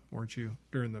County, weren't you?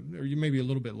 Or you maybe a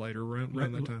little bit later, around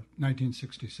that time.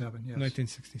 1967, yes.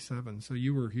 1967. So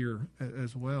you were here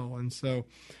as well, and so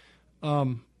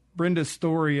Brenda's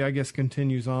story, I guess,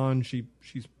 continues on.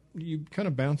 You kind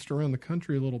of bounced around the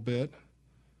country a little bit,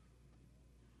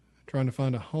 trying to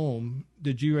find a home.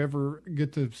 Did you ever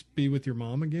get to be with your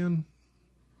mom again?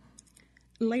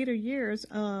 Later years,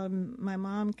 my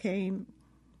mom came.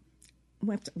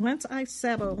 Once I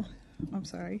settled, I'm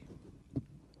sorry.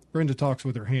 Brenda talks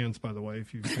with her hands, by the way,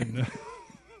 if you can.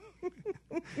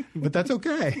 But that's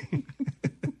okay.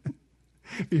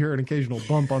 You hear an occasional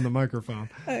bump on the microphone.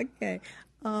 Okay.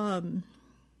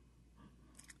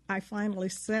 I finally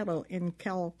settled in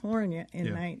California in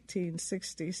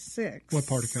 1966. What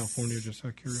part of California, just out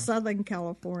of curiosity? Southern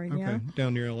California. Okay.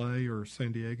 Down near L.A. or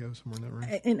San Diego, somewhere in that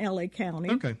range? In L.A. County.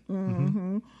 Okay.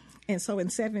 Mm-hmm. And so in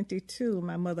 1972,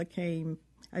 my mother came.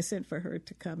 I sent for her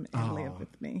to come and live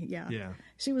with me. Yeah.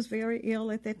 She was very ill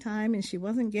at that time, and she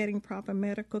wasn't getting proper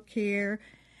medical care.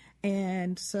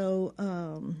 And so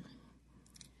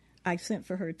I sent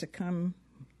for her to come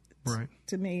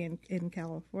to me in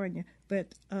California.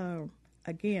 But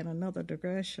again, another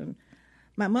digression.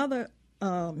 My mother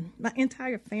my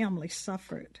entire family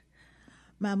suffered.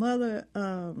 My mother...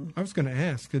 I was going to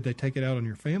ask, did they take it out on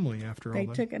your family after all that?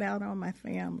 They took it out on my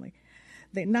family.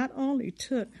 They not only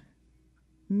took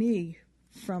me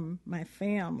from my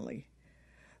family,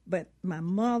 but my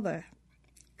mother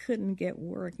couldn't get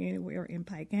work anywhere in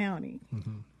Pike County.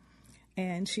 Mm-hmm.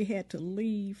 And she had to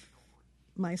leave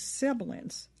my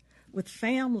siblings with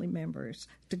family members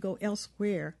to go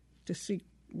elsewhere to seek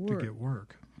work. To get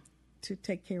work. To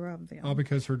take care of them. All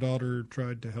because her daughter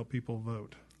tried to help people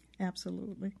vote.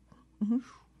 Absolutely. Mm-hmm.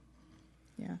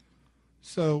 Yeah.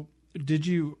 So, did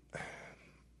you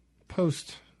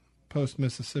post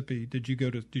Mississippi? Did you go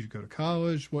to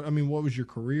college? What was your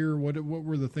career? What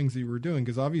were the things that you were doing?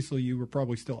 Because obviously you were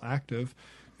probably still active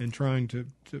and trying to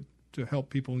help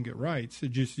people and get rights.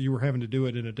 It just you were having to do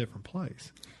it in a different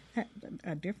place.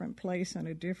 A different place and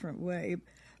a different way.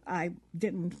 I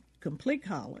didn't complete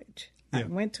college. Yeah. I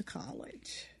went to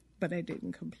college, but I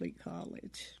didn't complete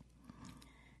college.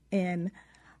 And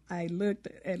I looked,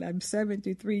 and I'm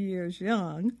 73 years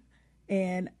young,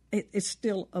 and it's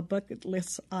still a bucket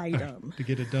list item. To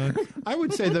get it done. I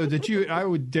would say, though, that I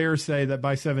would dare say that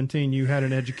by 17 you had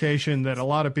an education that a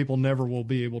lot of people never will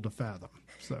be able to fathom.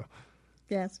 So,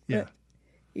 yes. Yeah. But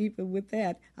even with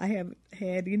that, I haven't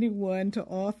had anyone to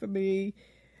offer me,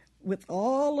 with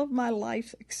all of my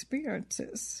life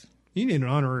experiences. You need an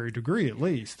honorary degree at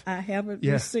least. I haven't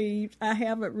received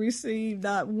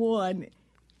not one.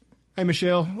 Hey,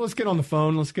 Michelle, let's get on the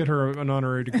phone. Let's get her an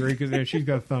honorary degree because she's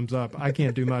got a thumbs up. I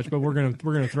can't do much, but we're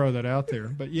gonna throw that out there.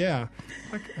 But yeah,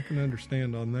 I can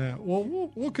understand on that.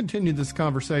 Well, we'll continue this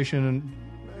conversation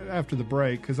after the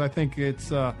break because I think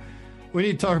it's we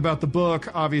need to talk about the book,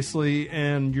 obviously,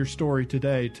 and your story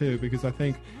today too, because I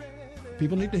think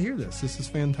people need to hear this. This is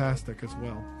fantastic as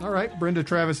well. All right, Brenda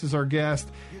Travis is our guest.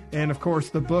 And, of course,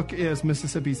 the book is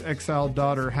Mississippi's Exiled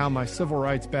Daughter, How My Civil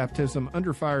Rights Baptism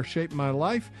Under Fire Shaped My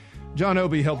Life. John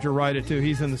Obie helped her write it, too.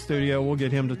 He's in the studio. We'll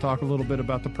get him to talk a little bit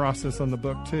about the process on the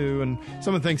book, too, and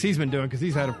some of the things he's been doing, because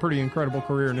he's had a pretty incredible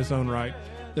career in his own right.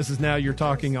 This is Now You're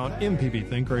Talking on MPB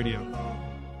Think Radio.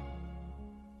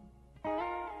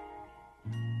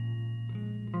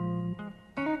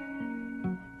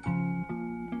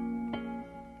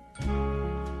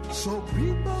 So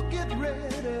people get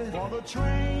ready for the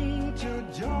train to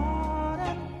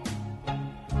Jordan,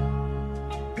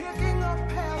 picking up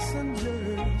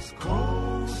passengers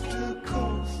coast to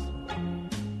coast.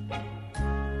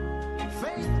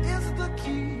 Faith is the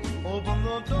key, open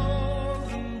the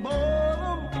doors and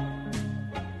board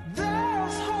them.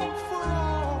 There's hope for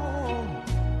all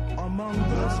among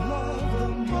those loved the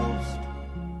most.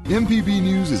 MPB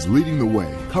News is leading the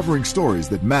way, covering stories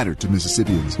that matter to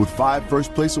Mississippians with 5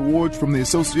 first-place awards from the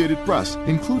Associated Press,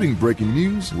 including breaking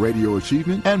news, radio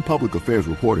achievement, and public affairs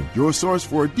reporting. Your source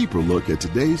for a deeper look at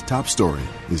today's top story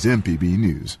is MPB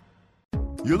News.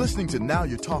 You're listening to Now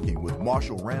You're Talking with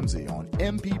Marshall Ramsey on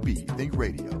MPB Think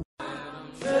Radio.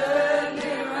 Turn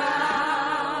me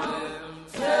round,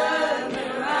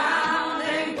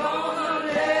 ain't gonna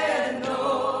let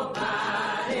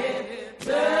nobody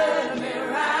turn me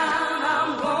round.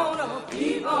 I'm gonna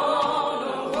keep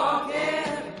on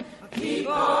walking, keep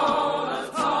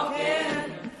on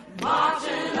talking,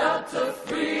 marching up to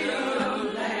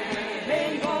freedom land.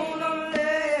 Ain't gonna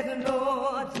let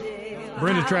nobody.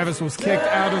 Brenda Travis was kicked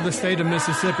out of the state of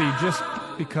Mississippi just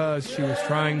because she was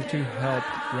trying to help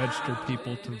register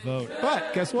people to vote.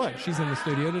 But guess what? She's in the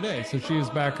studio today, so she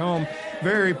is back home.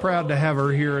 Very proud to have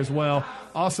her here as well.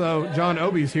 Also, John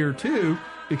Obie's here too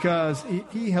because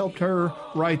he helped her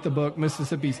write the book,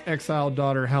 Mississippi's Exiled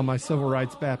Daughter, How My Civil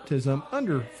Rights Baptism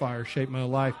Under Fire Shaped My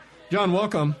Life. John,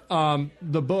 welcome.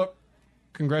 The book,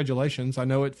 congratulations. I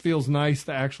know it feels nice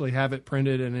to actually have it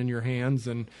printed and in your hands,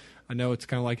 and I know it's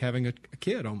kind of like having a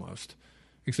kid almost.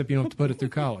 Except you don't have to put it through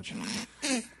college.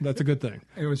 That's a good thing.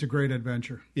 It was a great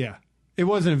adventure. Yeah, it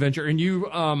was an adventure. And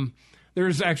you,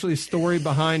 there's actually a story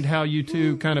behind how you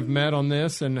two kind of met on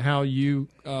this and how you,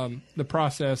 the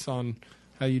process on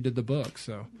how you did the book.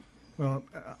 So, well,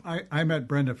 I met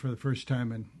Brenda for the first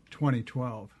time in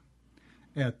 2012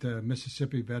 at the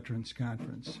Mississippi Veterans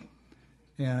Conference.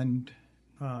 And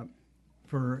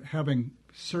for having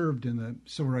served in the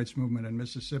civil rights movement in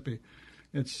Mississippi,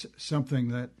 it's something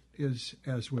that is,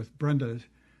 as with Brenda,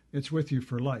 it's with you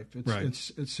for life.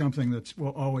 It's something that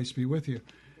will always be with you.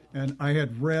 And I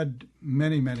had read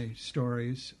many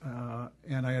stories,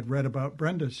 and I had read about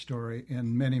Brenda's story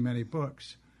in many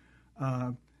books.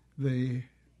 The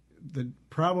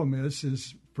problem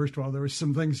is first of all, there were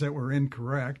some things that were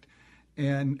incorrect,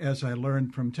 and as I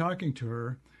learned from talking to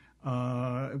her,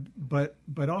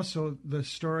 but also the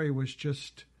story was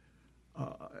just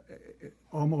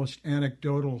almost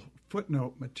anecdotal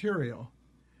footnote material.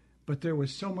 But there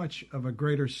was so much of a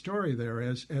greater story there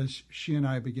as she and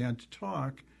I began to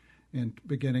talk,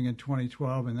 beginning in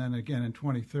 2012 and then again in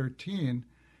 2013.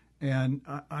 And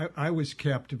I was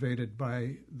captivated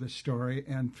by the story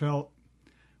and felt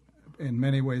in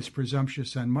many ways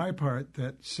presumptuous on my part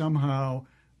that somehow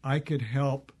I could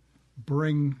help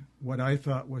bring what I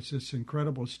thought was this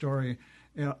incredible story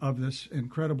of this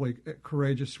incredibly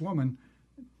courageous woman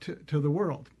to the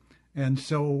world. And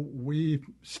so we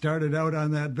started out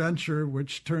on that venture,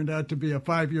 which turned out to be a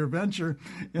 5-year venture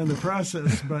in the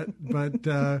process. But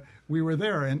we were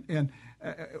there. And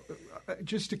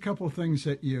just a couple of things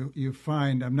that you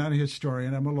find. I'm not a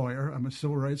historian. I'm a lawyer. I'm a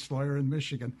civil rights lawyer in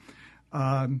Michigan.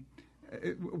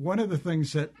 One of the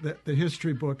things that the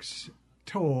history books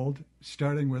told,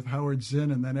 starting with Howard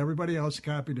Zinn, and then everybody else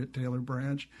copied it, Taylor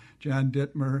Branch, John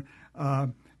Dittmer,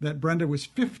 that Brenda was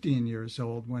 15 years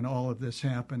old when all of this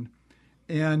happened.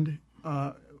 And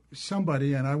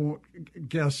somebody, and I won't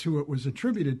guess who it was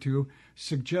attributed to,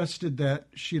 suggested that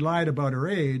she lied about her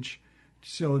age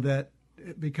so that,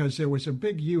 because there was a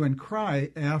big hue and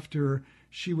cry after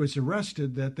she was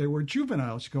arrested that there were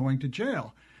juveniles going to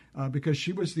jail because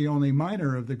she was the only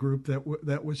minor of the group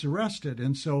that was arrested.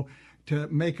 And so to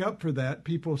make up for that,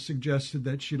 people suggested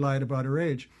that she lied about her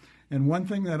age. And one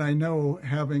thing that I know,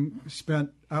 having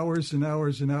spent hours and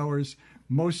hours and hours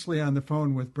mostly on the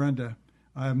phone with Brenda,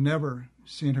 I've never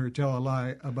seen her tell a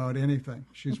lie about anything.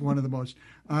 She's one of the most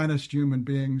honest human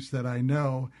beings that I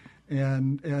know,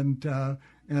 and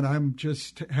I'm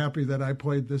just happy that I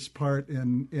played this part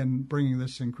in bringing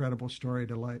this incredible story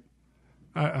to light.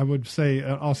 I would say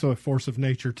also a force of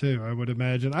nature too. I would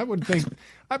imagine. I would think.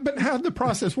 But how did the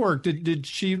process work? Did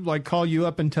she like call you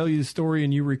up and tell you the story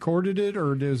and you recorded it,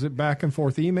 or is it back and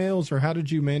forth emails, or how did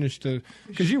you manage to?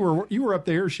 Because you were up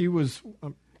there. She was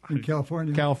in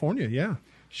California. California, yeah.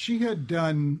 She had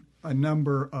done a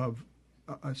number of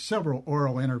several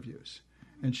oral interviews,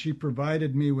 and she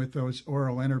provided me with those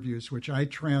oral interviews, which I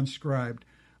transcribed.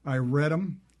 I read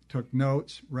them, took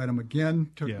notes, read them again,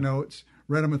 took notes.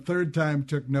 Read them a third time,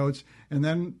 took notes, and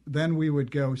then we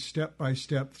would go step by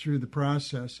step through the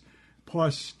process,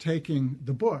 plus taking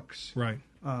the books. Right.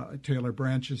 Taylor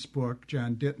Branch's book,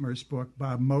 John Dittmer's book,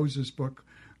 Bob Moses' book,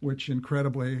 which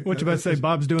incredibly... What you about to say,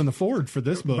 Bob's doing the forward for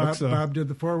this book. Bob did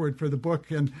the forward for the book,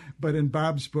 but in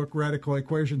Bob's book, Radical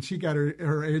Equations, he got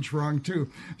her age wrong too.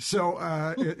 So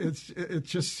it's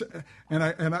just... And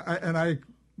I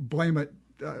blame it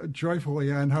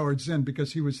joyfully on Howard Zinn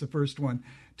because he was the first one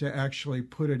to actually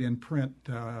put it in print,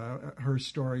 her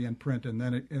story in print, and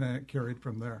then it carried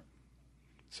from there.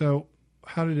 So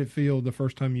how did it feel the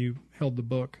first time you held the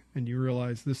book and you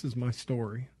realized this is my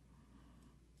story?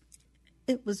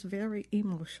 It was very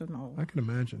emotional. I can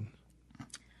imagine.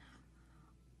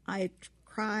 I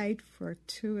cried for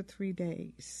 2 or 3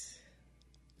 days,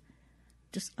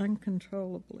 just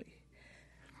uncontrollably.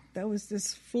 There was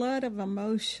this flood of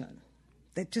emotion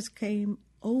that just came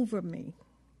over me.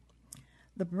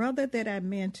 The brother that I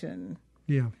mentioned,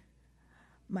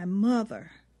 my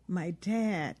mother, my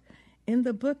dad. In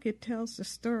the book, it tells the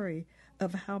story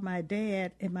of how my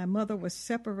dad and my mother were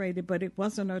separated, but it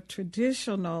wasn't a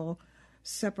traditional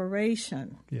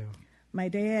separation. Yeah. My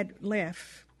dad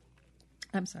left.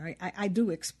 I'm sorry, I do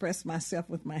express myself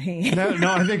with my hands.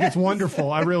 No, I think it's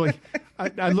wonderful. I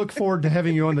look forward to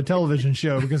having you on the television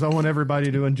show because I want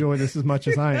everybody to enjoy this as much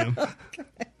as I am.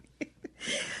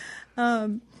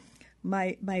 Okay.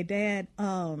 My dad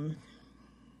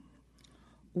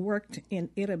worked in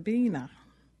Itabena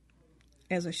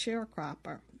as a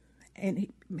sharecropper, and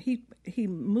he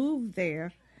moved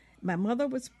there. My mother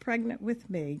was pregnant with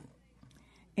me,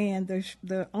 and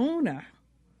the owner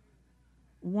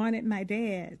wanted my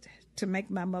dad to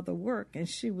make my mother work, and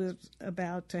she was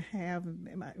about to have,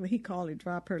 he called it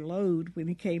drop her load when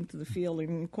he came to the field and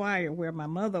inquire where my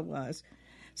mother was.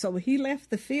 So he left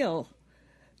the field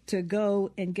to go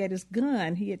and get his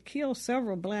gun. He had killed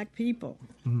several black people.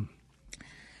 Mm.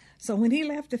 So when he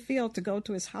left the field to go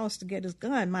to his house to get his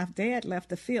gun, my dad left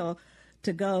the field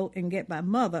to go and get my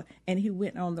mother, and he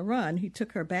went on the run. He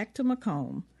took her back to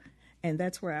Macomb, and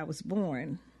that's where I was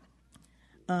born.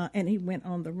 And he went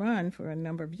on the run for a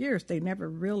number of years. They never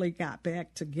really got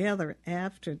back together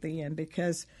after then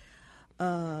because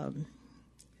for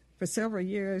several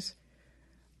years,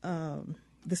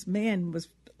 this man was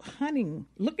hunting,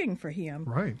 looking for him.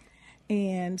 Right.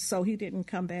 And so he didn't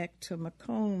come back to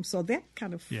Macomb. So that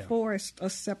kind of forced a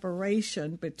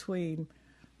separation between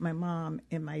my mom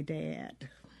and my dad.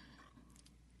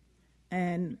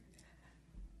 And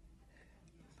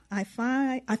I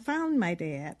found my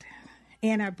dad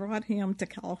And I brought him to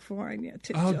California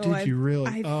to join. Oh, did you really?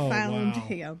 I found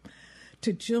him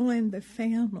to join the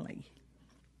family.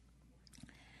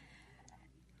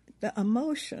 The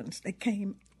emotions that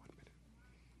came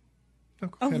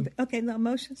the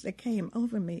emotions that came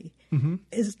over me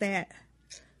is that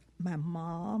my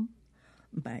mom,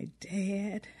 my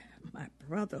dad, my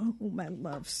brother, whom I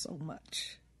love so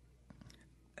much,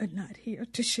 are not here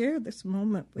to share this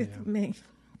moment with me.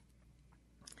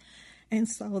 And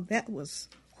so that was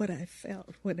what I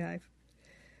felt when I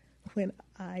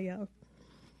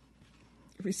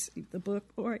received the book,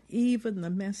 or even the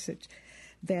message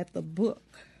that the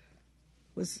book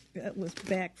was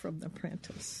back from the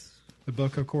printers. The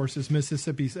book, of course, is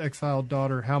Mississippi's Exiled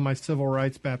Daughter, How My Civil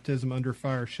Rights Baptism Under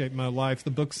Fire Shaped My Life. The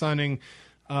book signing,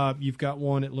 you've got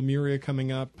one at Lemuria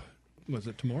coming up. Was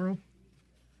it tomorrow?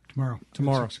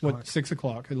 Tomorrow. 6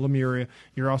 o'clock at Lemuria.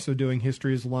 You're also doing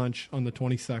History is Lunch on the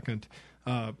 22nd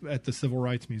at the Civil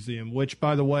Rights Museum, which,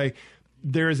 by the way,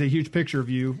 there is a huge picture of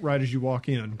you right as you walk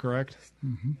in, correct?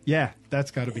 Mm-hmm. Yeah, that's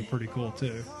got to be pretty cool,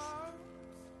 too.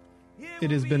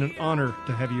 It has been an honor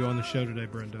to have you on the show today,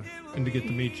 Brenda, and to get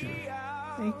to meet you.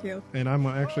 Thank you. And I'm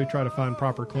going to actually try to find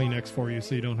proper Kleenex for you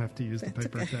so you don't have to use the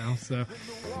paper towel. So,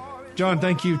 John,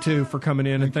 thank you, too, for coming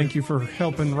in, and thank you for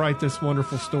helping write this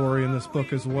wonderful story in this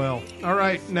book as well. All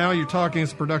right, Now You're Talking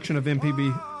is a production of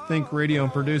MPB Think Radio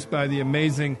and produced by the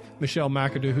amazing Michelle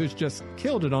McAdoo, who's just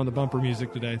killed it on the bumper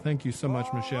music today. Thank you so much,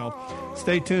 Michelle.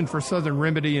 Stay tuned for Southern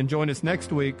Remedy and join us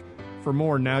next week for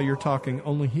more Now You're Talking,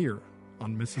 only here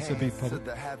on Mississippi Public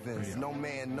Radio. No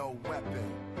man, no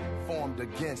weapon formed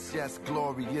against, yes,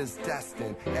 glory is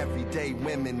destined. Everyday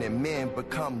women and men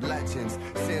become legends.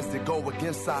 Sins that go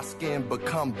against our skin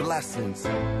become blessings.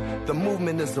 The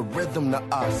movement is a rhythm to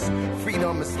us.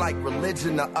 Freedom is like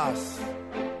religion to us.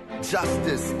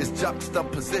 Justice is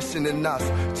juxtaposition in us.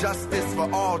 Justice for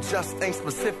all just ain't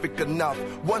specific enough.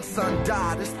 One son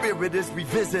died, his spirit is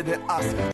revisiting us.